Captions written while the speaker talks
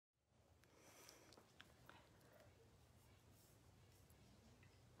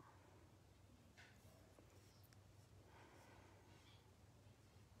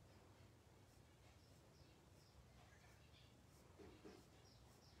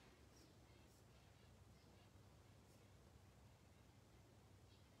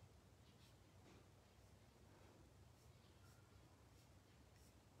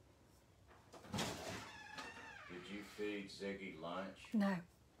feed Ziggy lunch? No.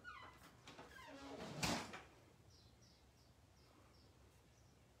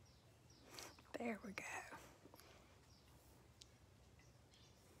 There we go.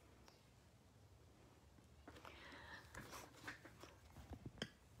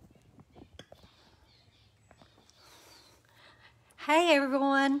 Hey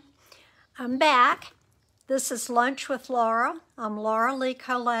everyone, I'm back. This is Lunch with Laura. I'm Laura Lee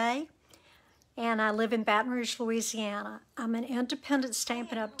Collet, and I live in Baton Rouge, Louisiana. I'm an independent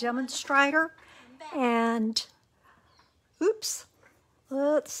Stampin' Up! Demonstrator, and oops,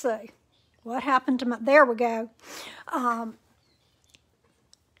 let's see. What happened to my, there we go.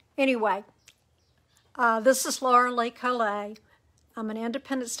 Anyway, this is Laura Lee Collet. I'm an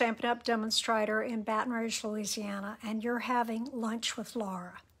independent Stampin' Up! Demonstrator in Baton Rouge, Louisiana, and you're having Lunch with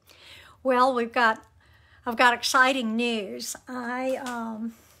Laura. Well, I've got exciting news. I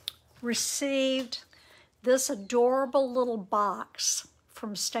received this adorable little box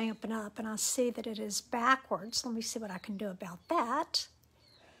from Stampin' Up! And I see that it is backwards. Let me see what I can do about that.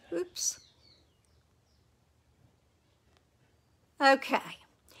 Oops. Okay.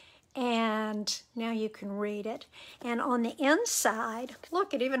 And now you can read it. And on the inside,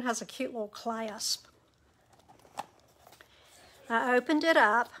 look, it even has a cute little clasp. I opened it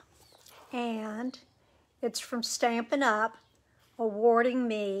up, and it's from Stampin' Up! Awarding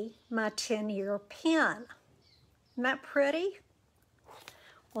me my 10-year pin. Isn't that pretty?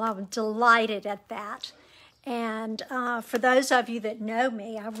 Well, I'm delighted at that. And for those of you that know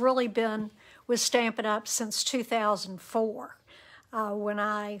me, I've really been with Stampin' Up! Since 2004, when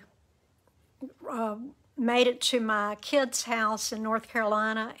I made it to my kids' house in North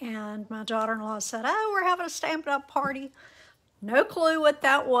Carolina, and my daughter-in-law said, "Oh, we're having a Stampin' Up! Party." No clue what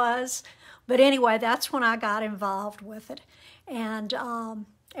that was, but anyway, that's when I got involved with it. And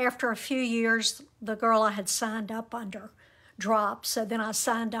after a few years, the girl I had signed up under dropped, so then I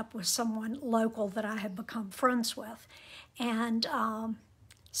signed up with someone local that I had become friends with. And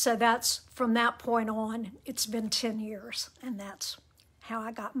so that's, from that point on, it's been 10 years, and that's how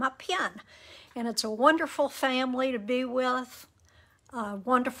I got my pin. And it's a wonderful family to be with, a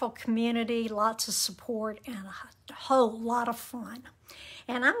wonderful community, lots of support, and a whole lot of fun.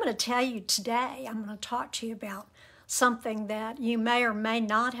 And I'm going to tell you today, I'm going to talk to you about something that you may or may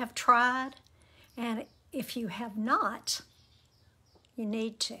not have tried, and if you have not, you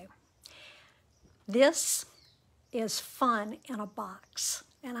need to. This is fun in a box,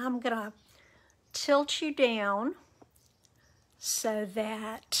 and I'm going to tilt you down so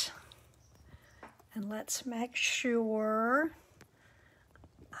that, and let's make sure,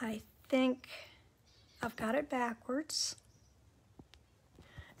 I think I've got it backwards.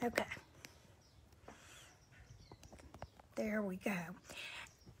 Okay. There we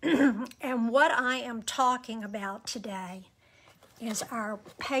go. And what I am talking about today is our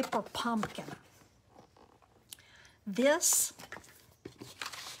paper pumpkin. This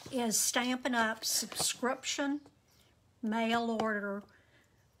is Stampin' Up! Subscription mail order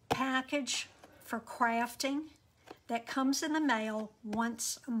package for crafting that comes in the mail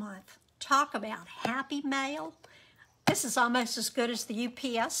once a month. Talk about happy mail. This is almost as good as the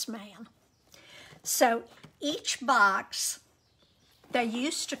UPS man. So each box, they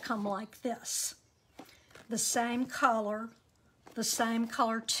used to come like this. The same color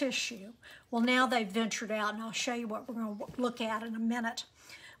tissue. Well, now they've ventured out, and I'll show you what we're going to look at in a minute.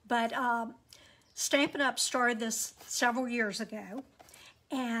 But Stampin' Up! Started this several years ago,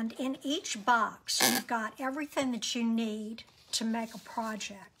 and in each box, you've got everything that you need to make a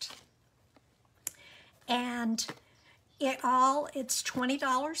project. And it's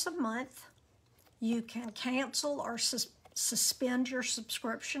 $20 a month. You can cancel or suspend your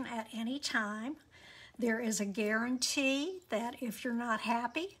subscription at any time. There is a guarantee that if you're not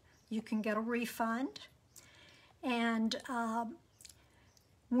happy, you can get a refund. And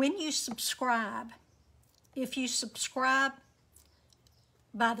when you subscribe, if you subscribe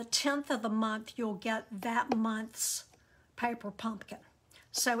by the 10th of the month, you'll get that month's paper pumpkin.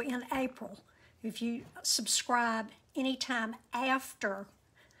 So in April, if you subscribe anytime after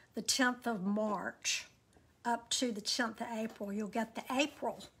the 10th of March up to the 10th of April, you'll get the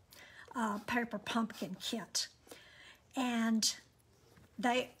April paper pumpkin kit. And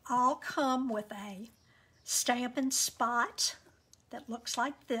they all come with a Stampin' Spot that looks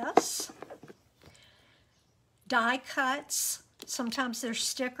like this, die cuts, sometimes there's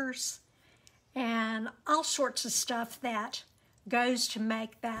stickers, and all sorts of stuff that goes to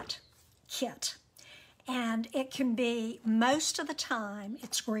make that kit. And it can be, most of the time,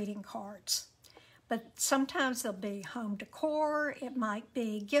 it's greeting cards. But sometimes they'll be home decor, it might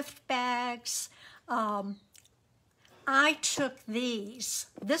be gift bags, I took these.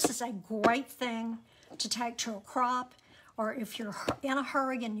 This is a great thing to take to a crop, or if you're in a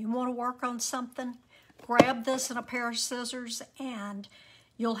hurry and you want to work on something, grab this and a pair of scissors and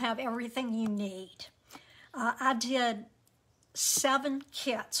you'll have everything you need. I did 7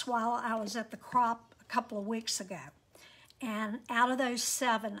 kits while I was at the crop a couple of weeks ago. And out of those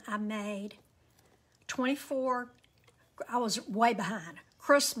 7, I made 24, I was way behind,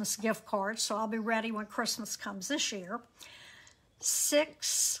 Christmas gift cards, so I'll be ready when Christmas comes this year,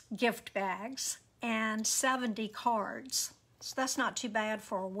 6 gift bags, and 70 cards. So that's not too bad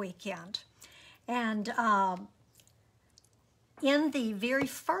for a weekend. And in the very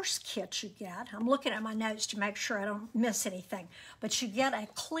first kit you get, I'm looking at my notes to make sure I don't miss anything, but you get a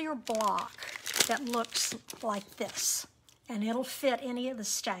clear block that looks like this, and it'll fit any of the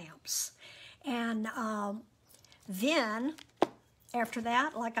stamps. And then, after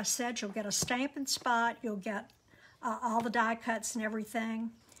that, like I said, you'll get a Stampin' Spot, you'll get all the die cuts and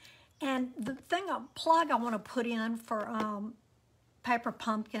everything. And the plug I want to put in for Paper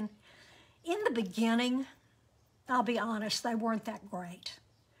Pumpkin, in the beginning, I'll be honest, they weren't that great.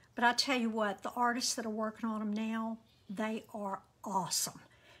 But I tell you what, the artists that are working on them now, they are awesome.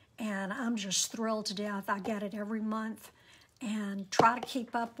 And I'm just thrilled to death. I get it every month and try to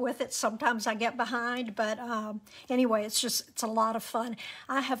keep up with it. Sometimes I get behind, but anyway, it's a lot of fun.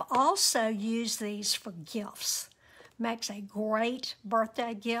 I have also used these for gifts. Makes a great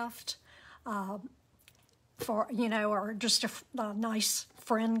birthday gift for, you know, or just a nice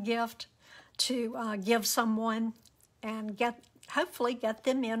friend gift to give someone and hopefully get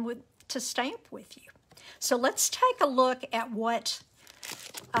them in to stamp with you. So let's take a look at what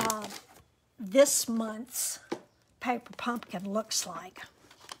this month's Paper Pumpkin looks like.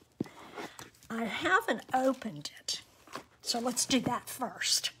 I haven't opened it, so let's do that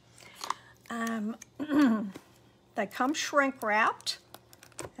first. They come shrink wrapped,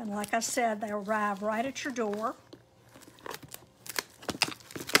 and like I said, they arrive right at your door.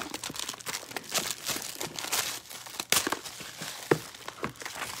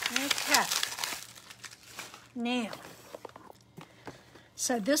 Okay. Now,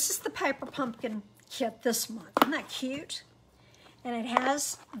 so this is the Paper Pumpkin kit this month. Isn't that cute? And it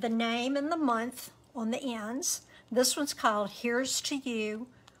has the name and the month on the ends. This one's called Here's to You,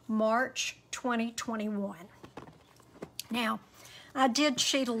 March 2021. Now, I did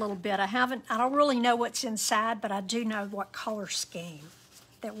cheat a little bit. I don't really know what's inside, but I do know what color scheme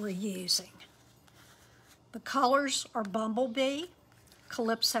that we're using. The colors are Bumblebee,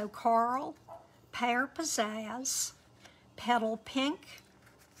 Calypso Coral, Pear Pizzazz, Petal Pink,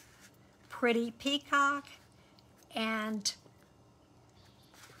 Pretty Peacock, and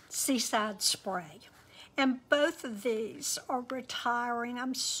Seaside Spray. And both of these are retiring.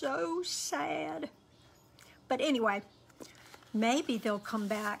 I'm so sad. But anyway, maybe they'll come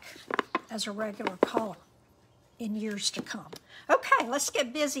back as a regular color in years to come. Okay, let's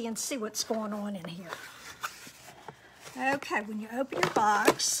get busy and see what's going on in here. Okay, when you open your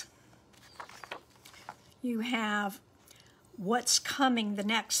box, you have what's coming the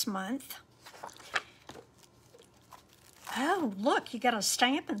next month. Oh, look, you got a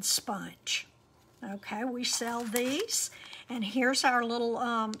Stampin' Sponge. Okay, we sell these. And here's our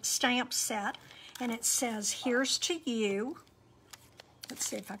little stamp set. And it says, Here's to You. Let's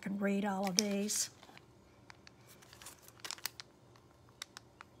see if I can read all of these.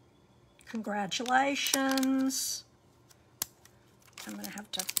 Congratulations. I'm going to have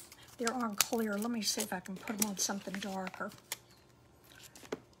to, they aren't clear. Let me see if I can put them on something darker.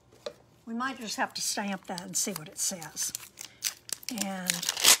 We might just have to stamp that and see what it says. And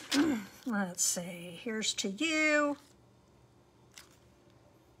let's see, here's to you.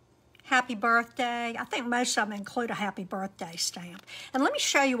 Happy birthday. I think most of them include a happy birthday stamp. And let me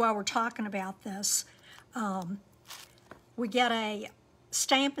show you while we're talking about this. We get a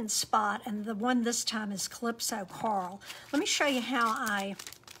Stampin' Spot, and the one this time is Calypso Coral. Let me show you how I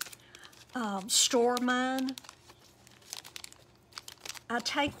store mine. I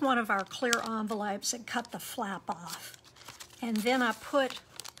take one of our clear envelopes and cut the flap off. And then I put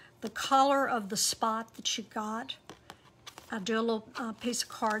the color of the spot that you got. I do a little piece of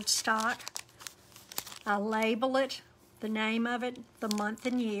cardstock. I label it, the name of it, the month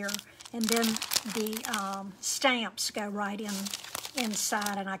and year, and then the stamps go right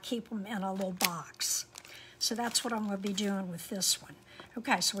inside, and I keep them in a little box. So that's what I'm going to be doing with this one.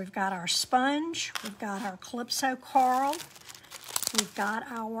 Okay, so we've got our sponge, we've got our Calypso Coral, we've got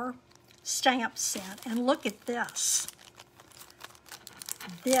our stamp set, and look at this.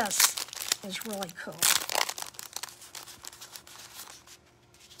 This is really cool.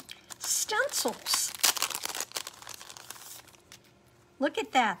 Stencils. Look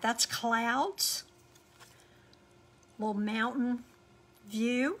at that. That's clouds. Little mountain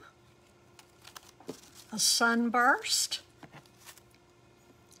view. A sunburst.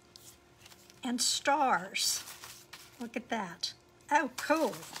 And stars. Look at that. Oh,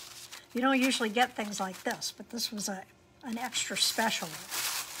 cool. You don't usually get things like this, but this was an extra special one.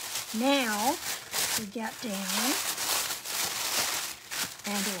 Now, we get down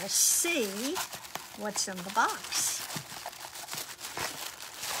and we'll see what's in the box.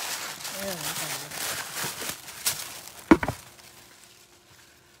 There we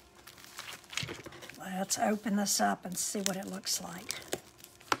go. Let's open this up and see what it looks like.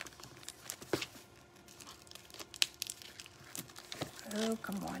 Oh,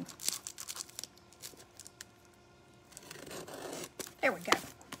 come on. There we go.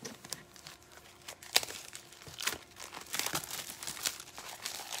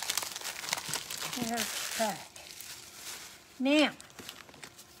 Okay. Now,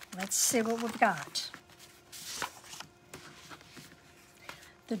 let's see what we've got.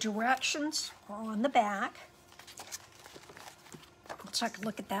 The directions are on the back. Let's take a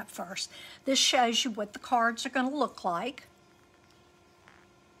look at that first. This shows you what the cards are going to look like.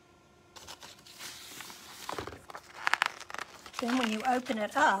 Then when you open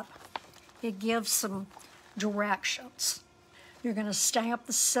it up, it gives some directions. You're going to stamp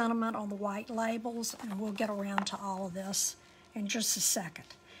the sentiment on the white labels, and we'll get around to all of this in just a second.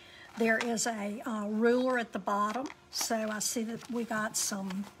 There is a ruler at the bottom, so I see that we got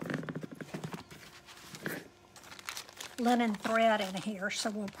some linen thread in here, so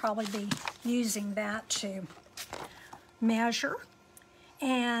we'll probably be using that to measure.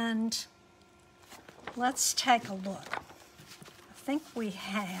 And let's take a look. I think we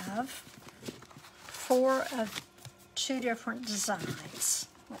have 4 of 2 different designs.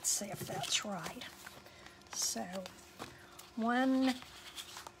 Let's see if that's right. So 1,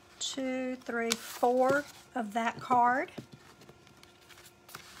 2, 3, 4 of that card,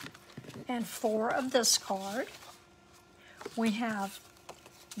 and 4 of this card. We have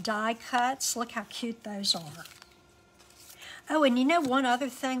die cuts. Look how cute those are. Oh, and you know one other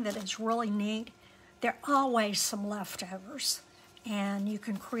thing that is really neat? There are always some leftovers, and you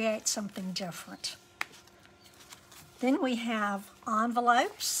can create something different. Then we have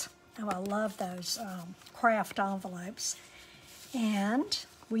envelopes. Oh, I love those craft envelopes. And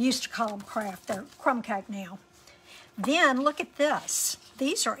we used to call them craft. They're crumb cake now. Then look at this.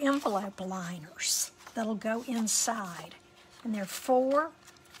 These are envelope liners that'll go inside. And they're 4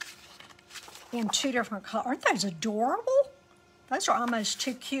 in 2 different colors. Aren't those adorable? Those are almost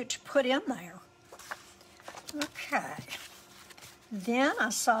too cute to put in there. Okay. Then I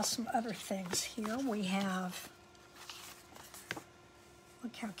saw some other things here. We have,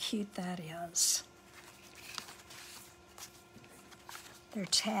 look how cute that is. They're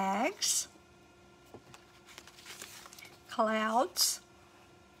tags, clouds.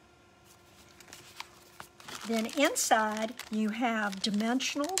 Then inside you have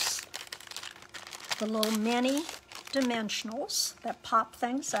dimensionals, the little mini dimensionals that pop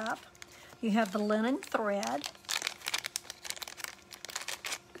things up. You have the linen thread.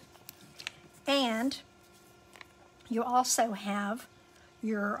 And you also have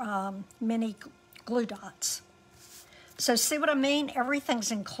your mini glue dots. So see what I mean?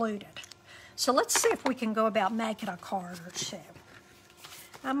 Everything's included. So let's see if we can go about making a card or 2.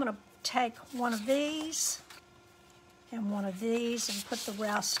 I'm going to take one of these and one of these and put the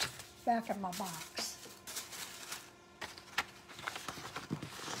rest back in my box.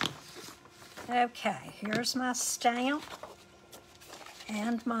 Okay, here's my stamp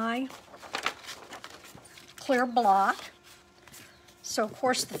and my clear block. So of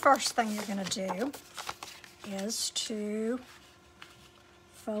course the first thing you're going to do is to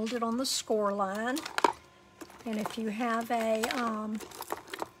fold it on the score line. And if you have a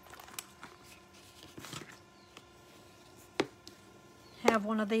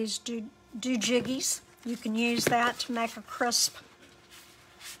one of these do-jiggies, you can use that to make a crisp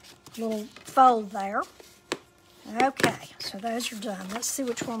little fold there. Okay, so those are done. Let's see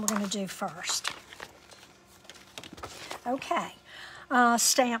which one we're going to do first. Okay,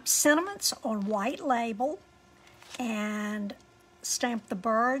 stamp sentiments on white label and stamp the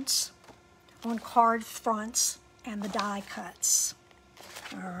birds on card fronts and the die cuts.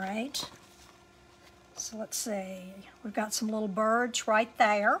 All right, so let's see. We've got some little birds right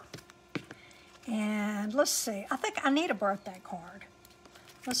there. And let's see, I think I need a birthday card.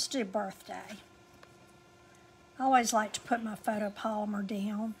 Let's do birthday. I always like to put my photopolymer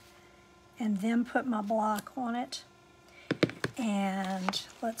down and then put my block on it. And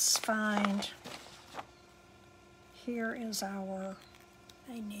let's find, here is our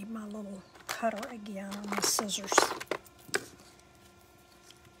cutter again on the scissors.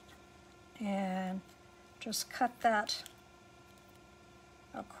 And just cut that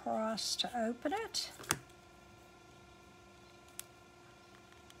across to open it.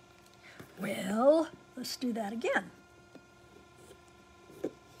 Well, let's do that again.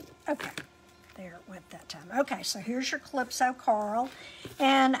 Okay, there it went that time. Okay, so here's your Calypso Coral,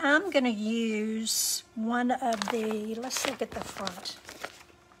 and I'm going to use one of the, let's look at the front.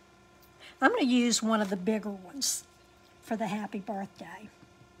 I'm going to use one of the bigger ones for the happy birthday.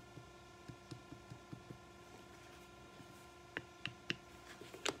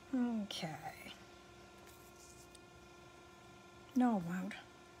 Okay. No, I won't.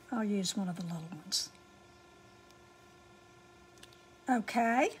 I'll use one of the little ones.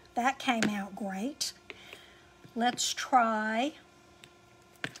 Okay, that came out great. Let's try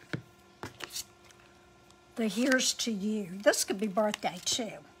the Here's to You. This could be birthday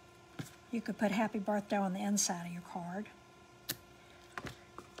too. You could put happy birthday on the inside of your card.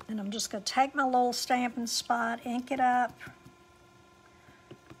 And I'm just going to take my little stamping spot, ink it up.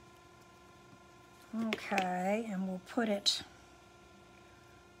 Okay, and we'll put it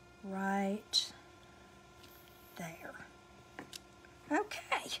right there.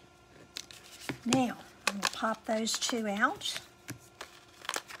 Okay. Now, I'm going to pop those two out.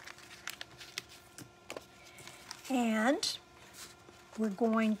 And we're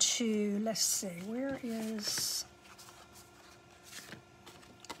going to, let's see, where is...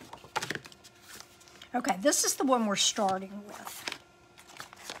 Okay, this is the one we're starting with.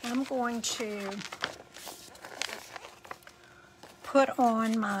 I'm going to put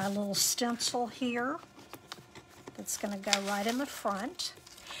on my little stencil here. That's going to go right in the front.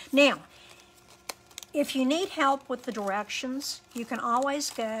 Now, if you need help with the directions, you can always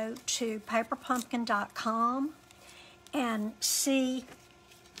go to paperpumpkin.com and see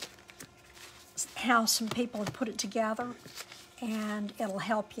how some people have put it together, and it'll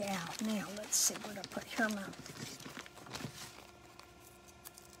help you out. Now, let's see what I put here.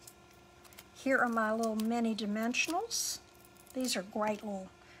 Here are my little mini dimensionals. These are great little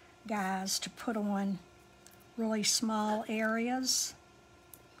guys to put on really small areas.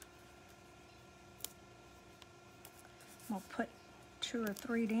 I'll put 2 or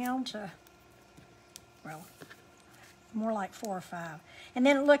 3 down to, well, more like 4 or 5. And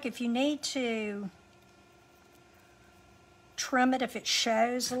then look, if you need to trim it, if it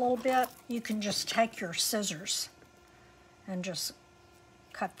shows a little bit, you can just take your scissors and just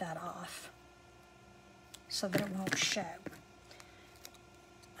cut that off so that it won't show.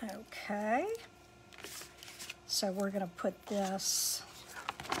 Okay. So we're going to put this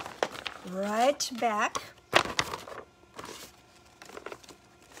right back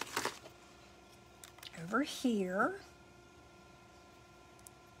over here.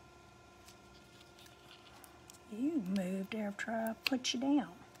 You moved after I put you down.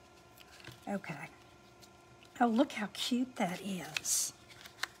 Okay. Oh, look how cute that is.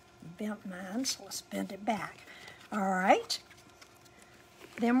 Bent mine, so let's bend it back. All right.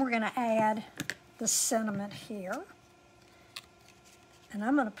 Then we're going to add the sentiment here. And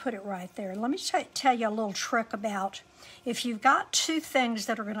I'm going to put it right there. Let me tell you a little trick about if you've got 2 things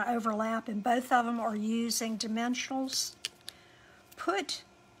that are going to overlap and both of them are using dimensionals, put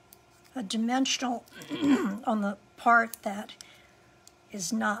a dimensional on the part that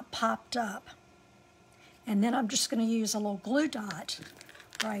is not popped up. And then I'm just going to use a little glue dot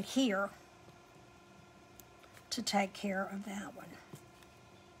right here to take care of that one.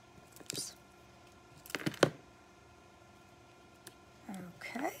 Oops.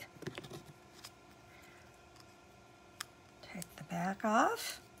 Okay. Take the back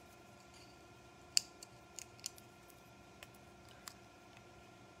off.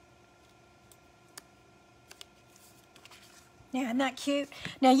 Now, isn't that cute?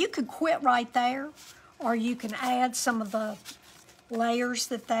 Now, you could quit right there, or you can add some of the layers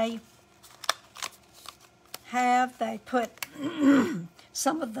that they have. They put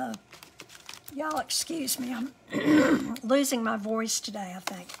some of the, y'all excuse me, I'm losing my voice today, I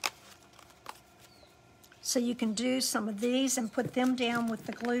think. So you can do some of these and put them down with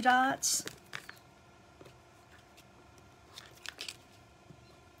the glue dots.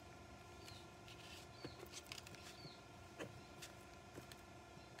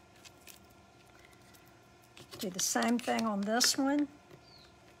 Do the same thing on this one.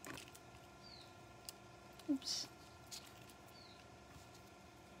 Oops.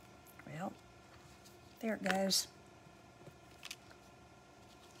 Well, there it goes.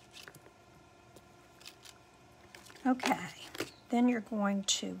 Okay, then you're going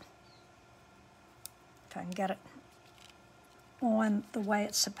to, if I can get it on the way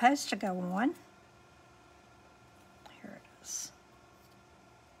it's supposed to go on. Here it is.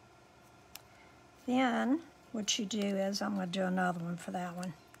 Then what you do is, I'm going to do another one for that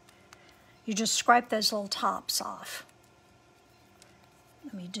one. You just scrape those little tops off.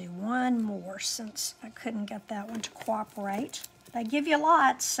 Let me do one more since I couldn't get that one to cooperate. They give you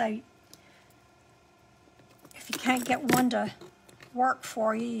lots, so if you can't get one to work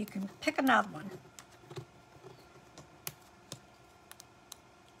for you, you can pick another one.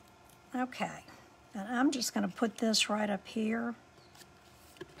 Okay, and I'm just going to put this right up here.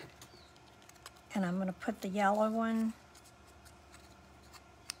 And I'm going to put the yellow one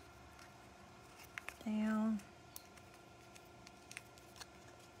down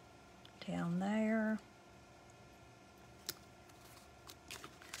there.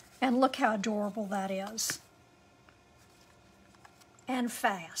 And look how adorable that is. And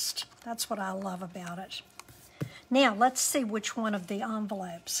fast. That's what I love about it. Now, let's see which one of the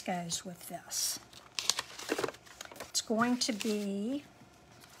envelopes goes with this. It's going to be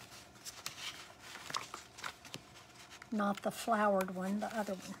not the flowered one, the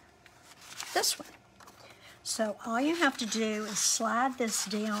other one. This one. So all you have to do is slide this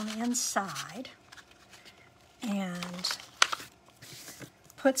down inside and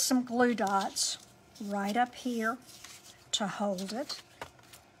put some glue dots right up here to hold it.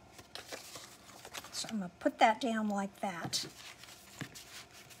 So I'm going to put that down like that.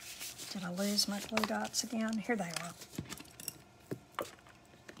 Did I lose my glue dots again? Here they are.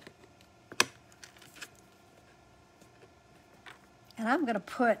 And I'm going to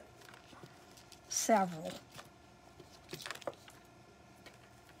put several.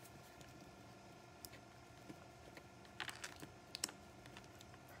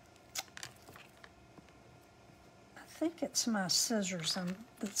 I think it's my scissors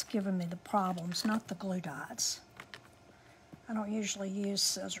that's giving me the problems, not the glue dots. I don't usually use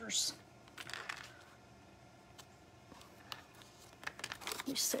scissors.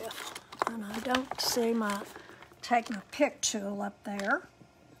 You see, and I don't see take my pick tool up there.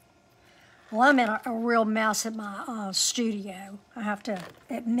 Well, I'm in a real mess at my studio. I have to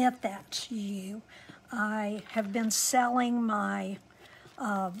admit that to you. I have been selling my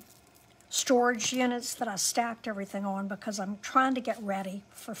storage units that I stacked everything on because I'm trying to get ready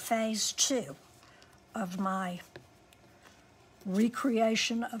for phase 2 of my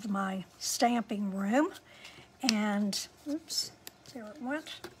recreation of my stamping room. And, oops, there it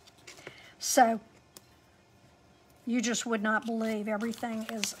went. So, you just would not believe everything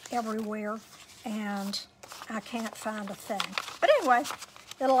is everywhere and I can't find a thing. But anyway,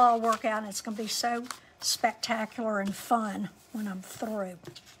 it'll all work out and it's going to be so spectacular and fun when I'm through.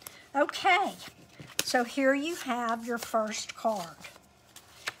 Okay, so here you have your first card.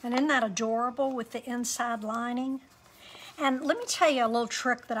 And isn't that adorable with the inside lining? And let me tell you a little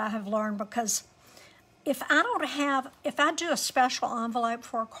trick that I have learned, because if I do a special envelope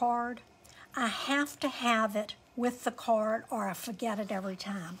for a card, I have to have it with the card or I forget it every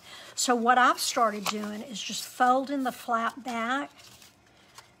time. So what I've started doing is just folding the flap back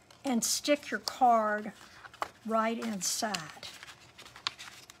and stick your card right inside.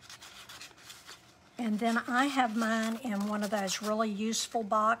 And then I have mine in one of those really useful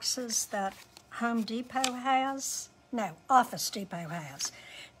boxes that Home Depot has. No, Office Depot has.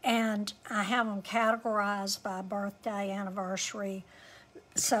 And I have them categorized by birthday, anniversary,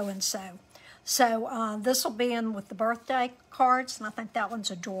 so-and-so. So this will be in with the birthday cards, and I think that one's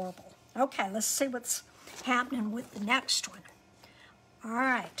adorable. Okay, let's see what's happening with the next one. All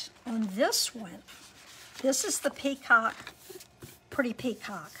right, on this one, this is the peacock, pretty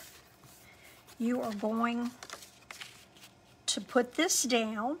peacock. You are going to put this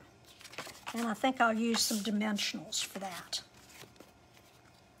down, and I think I'll use some dimensionals for that.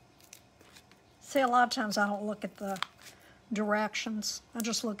 See, a lot of times I don't look at the directions. I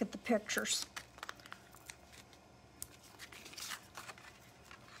just look at the pictures.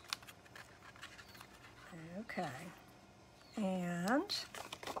 Okay. And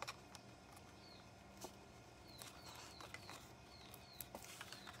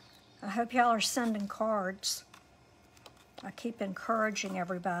I hope y'all are sending cards. I keep encouraging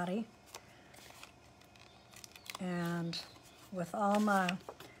everybody. And with all my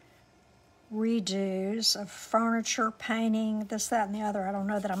redos of furniture, painting, this, that, and the other, I don't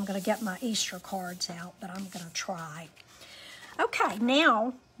know that I'm going to get my Easter cards out, but I'm going to try. Okay,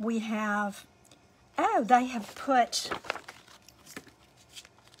 now we have, oh, they have put,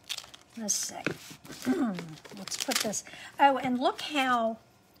 let's see, let's put this, oh, and look how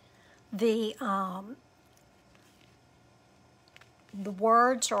the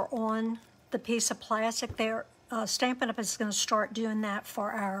words are on the piece of plastic there. Stampin' Up! Is going to start doing that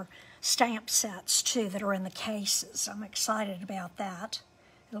for our stamp sets, too, that are in the cases. I'm excited about that.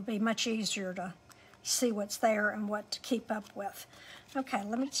 It'll be much easier to see what's there and what to keep up with. Okay,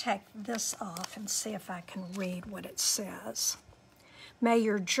 let me take this off and see if I can read what it says. May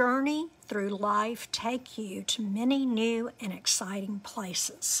your journey through life take you to many new and exciting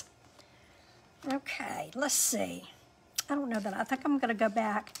places. Okay, let's see. I don't know that. I think I'm going to go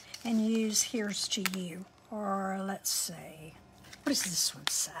back and use Here's to You. Or let's see. What does this one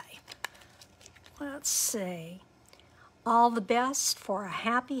say? Let's see. All the best for a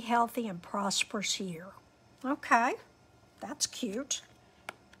happy, healthy, and prosperous year. Okay, that's cute.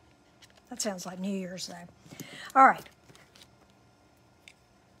 That sounds like New Year's though. All right.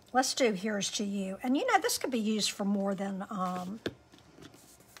 Let's do Here's to You. And you know, this could be used for more than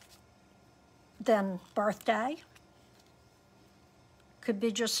birthday. Could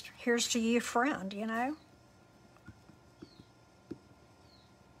be just Here's to You, friend, you know.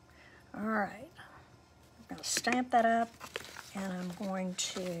 All right. I'm going to stamp that up, and I'm going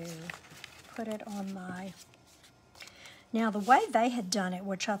to put it on my... Now, the way they had done it,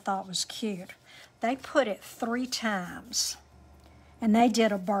 which I thought was cute, they put it 3 times. And they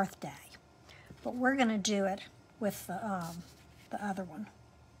did a birthday. But we're going to do it with the other one.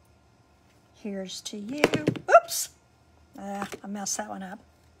 Here's to you. Oops! I messed that one up.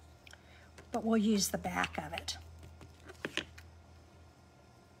 But we'll use the back of it.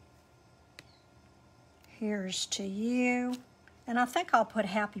 Here's to you. And I think I'll put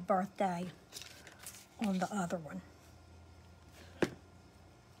happy birthday on the other one.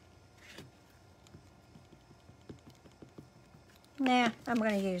 Nah, I'm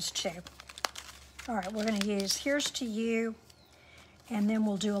going to use 2. All right, we're going to use Here's to You, and then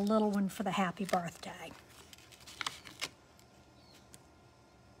we'll do a little one for the happy birthday.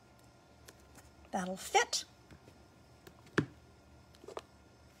 That'll fit.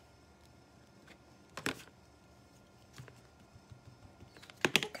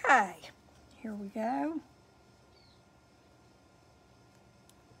 Okay, here we go.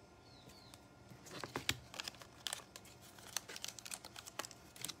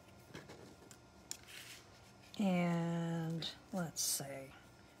 And let's see,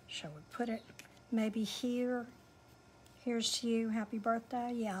 shall we put it maybe here? Here's to you, happy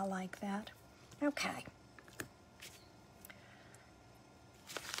birthday. Yeah, I like that. Okay.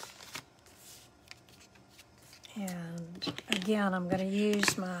 And again, I'm going to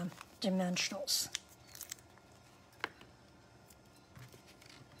use my dimensionals.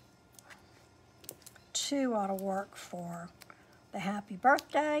 Two ought to work for the happy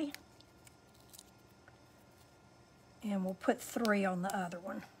birthday. And we'll put 3 on the other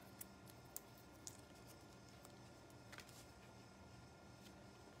one.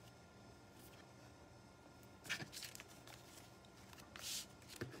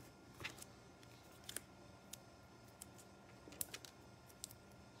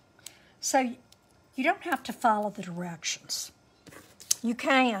 So you don't have to follow the directions. You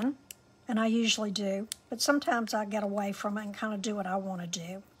can, and I usually do, but sometimes I get away from it and kind of do what I want to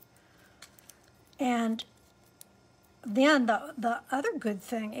do. And then the other good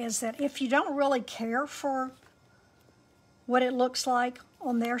thing is that if you don't really care for what it looks like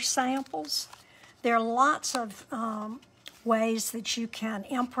on their samples, there are lots of ways that you can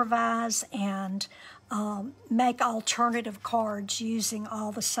improvise and make alternative cards using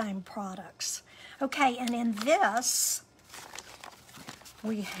all the same products. Okay, and in this,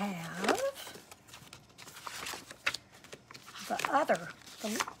 we have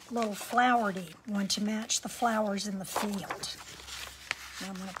the little flowery one to match the flowers in the field. Now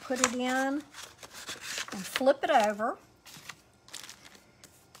I'm going to put it in and flip it over.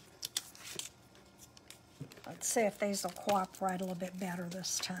 Let's see if these will cooperate a little bit better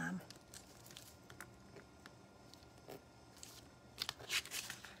this time.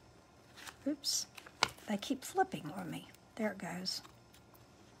 Oops, they keep flipping on me. There it goes.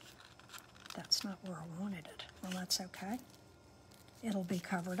 That's not where I wanted it. Well, that's okay. It'll be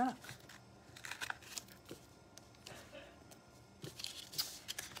covered up.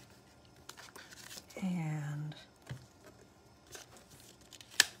 And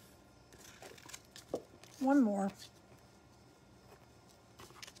one more.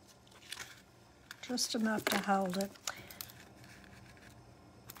 Just enough to hold it.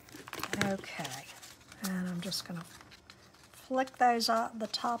 Okay, and I'm just going to flick those off, the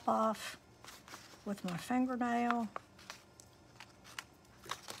top off with my fingernail.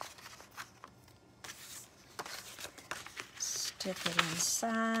 Stick it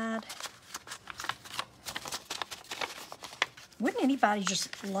inside. Wouldn't anybody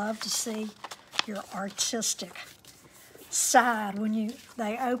just love to see your artistic side when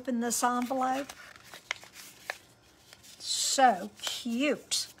they open this envelope. So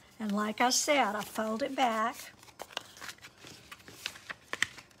cute. And like I said, I fold it back.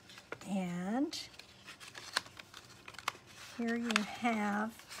 And here you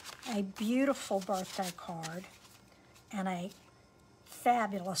have a beautiful birthday card and a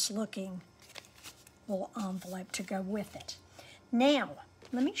fabulous looking little envelope to go with it. Now,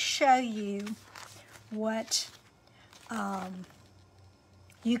 let me show you what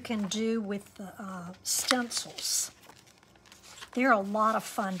you can do with the stencils. They're a lot of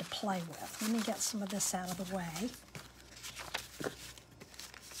fun to play with. Let me get some of this out of the way.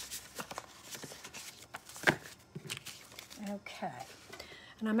 Okay,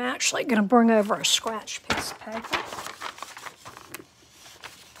 and I'm actually going to bring over a scratch piece of paper.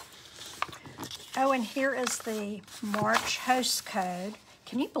 Oh, and here is the March host code.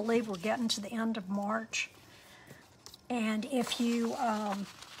 Can you believe we're getting to the end of March? And if you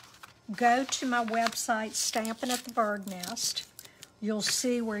go to my website, Stampin' at the Bird Nest, you'll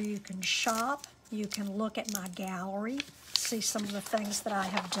see where you can shop. You can look at my gallery, see some of the things that I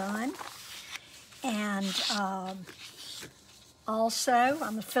have done. And also,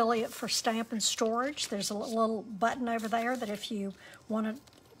 I'm an affiliate for Stampin' Storage. There's a little button over there that if you want to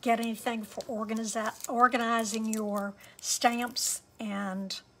get anything for organizing your stamps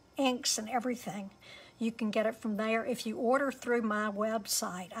and inks and everything, you can get it from there. If you order through my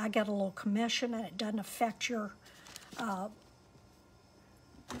website, I get a little commission, and it doesn't affect your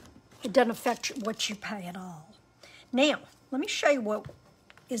what you pay at all. Now, let me show you what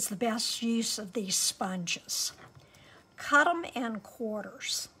is the best use of these sponges. Cut them in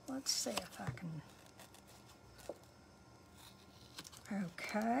quarters. Let's see if I can.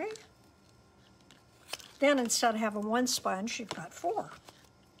 Okay. Then instead of having one sponge, you've got 4.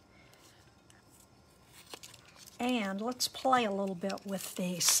 And let's play a little bit with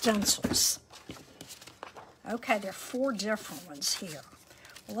the stencils. Okay, there are 4 different ones here.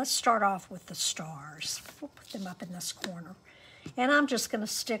 Well, let's start off with the stars. We'll put them up in this corner. And I'm just going to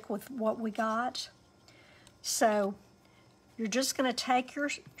stick with what we got. So you're just going to take your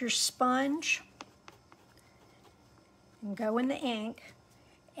sponge and go in the ink.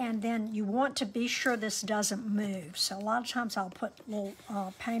 And then you want to be sure this doesn't move. So a lot of times I'll put little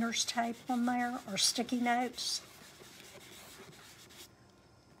painter's tape on there or sticky notes.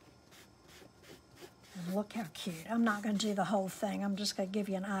 And look how cute. I'm not going to do the whole thing. I'm just going to give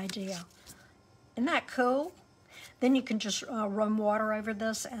you an idea. Isn't that cool? Then you can just run water over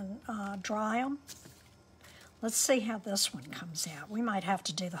this and dry them. Let's see how this one comes out. We might have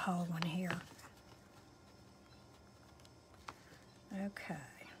to do the whole one here. Okay.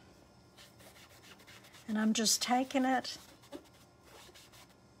 And I'm just taking it.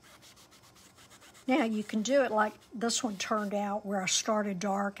 Now you can do it like this one turned out, where I started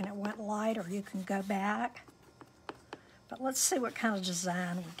dark and it went light, or you can go back. But let's see what kind of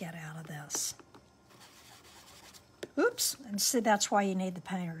design we get out of this. Oops, and see, that's why you need the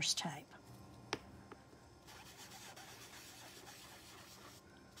painter's tape.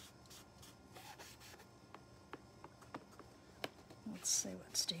 Let's see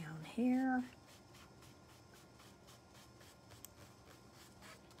what's down here.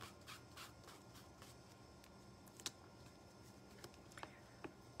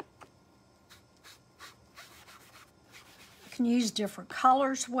 You can use different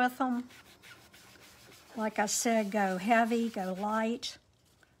colors with them. Like I said, go heavy, go light.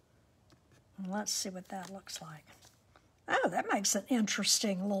 And let's see what that looks like. Oh, that makes an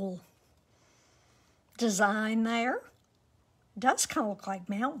interesting little design there. It does kind of look like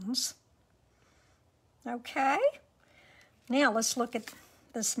mountains. Okay. Now let's look at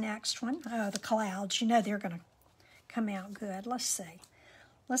this next one. Oh, the clouds. You know they're going to come out good. Let's see.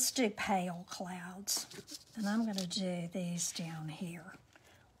 Let's do pale clouds. And I'm going to do these down here.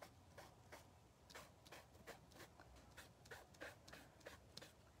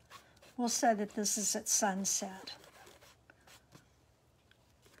 We'll say that this is at sunset.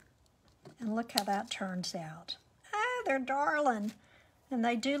 And look how that turns out. Ah, they're darling. And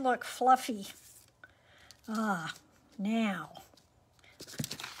they do look fluffy. Ah, now,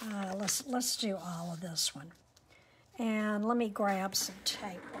 let's do all of this one. And let me grab some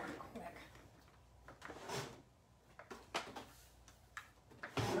tape real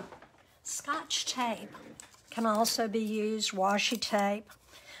quick. Scotch tape can also be used, washi tape.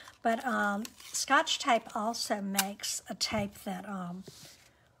 But Scotch tape also makes a tape that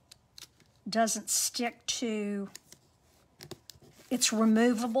doesn't stick to, it's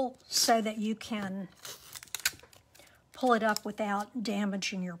removable so that you can pull it up without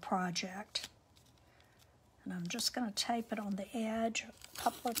damaging your project. And I'm just going to tape it on the edge a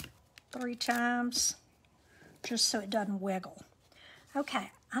couple of 3 times, just so it doesn't wiggle.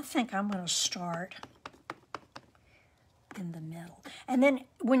 Okay, I think I'm going to start in the middle. And then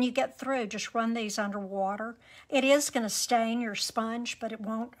when you get through, just run these under water. It is going to stain your sponge, but it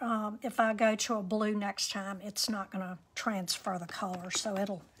won't, if I go to a blue next time, it's not going to transfer the color, so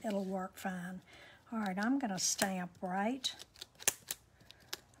it'll work fine. All right, I'm going to stamp right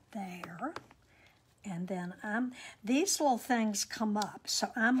there. And then these little things come up,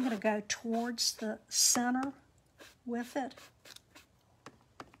 so I'm going to go towards the center with it.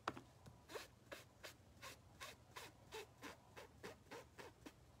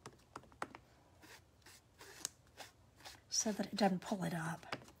 So that it doesn't pull it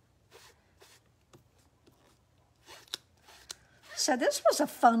up. So this was a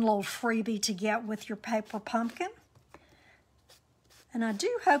fun little freebie to get with your paper pumpkin. And I do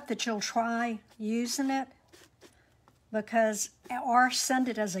hope that you'll try using it, or send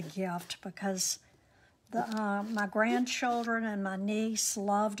it as a gift, because my grandchildren and my niece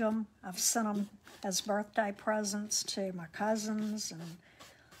loved them. I've sent them as birthday presents to my cousins and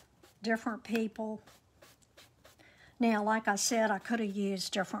different people. Now, like I said, I could have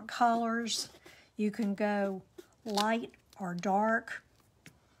used different colors. You can go light or dark,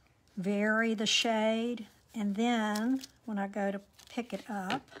 vary the shade, and then when I go to pick it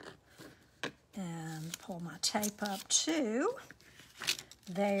up and pull my tape up too,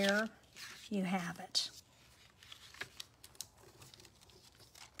 there you have it.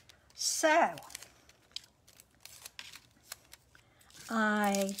 So,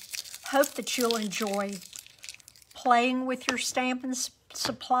 I hope that you'll enjoy playing with your stamping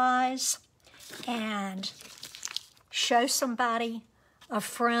supplies, and show somebody, a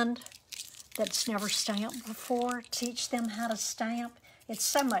friend that's never stamped before, teach them how to stamp. It's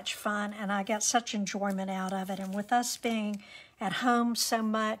so much fun, and I get such enjoyment out of it. And with us being at home so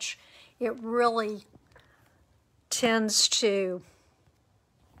much, it really tends to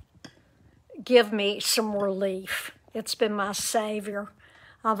give me some relief. It's been my savior.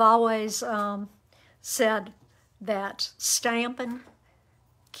 I've always said that stamping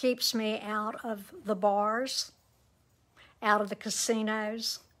keeps me out of the bars, out of the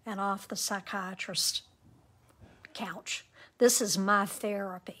casinos, and off the psychiatrist's couch. This is my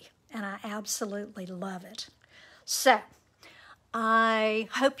therapy, and I absolutely love it. So, I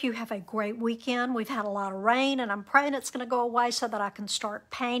hope you have a great weekend. We've had a lot of rain, and I'm praying it's going to go away so that I can start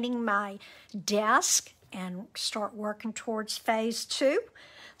painting my desk and start working towards phase 2.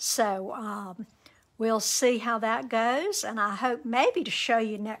 So, we'll see how that goes, and I hope maybe to show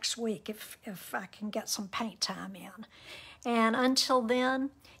you next week if I can get some paint time in. And until then,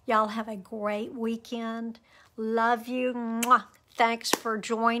 y'all have a great weekend. Love you. Mwah. Thanks for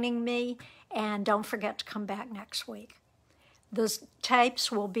joining me, and don't forget to come back next week. Those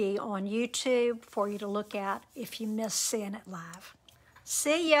tapes will be on YouTube for you to look at if you miss seeing it live.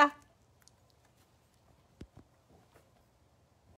 See ya.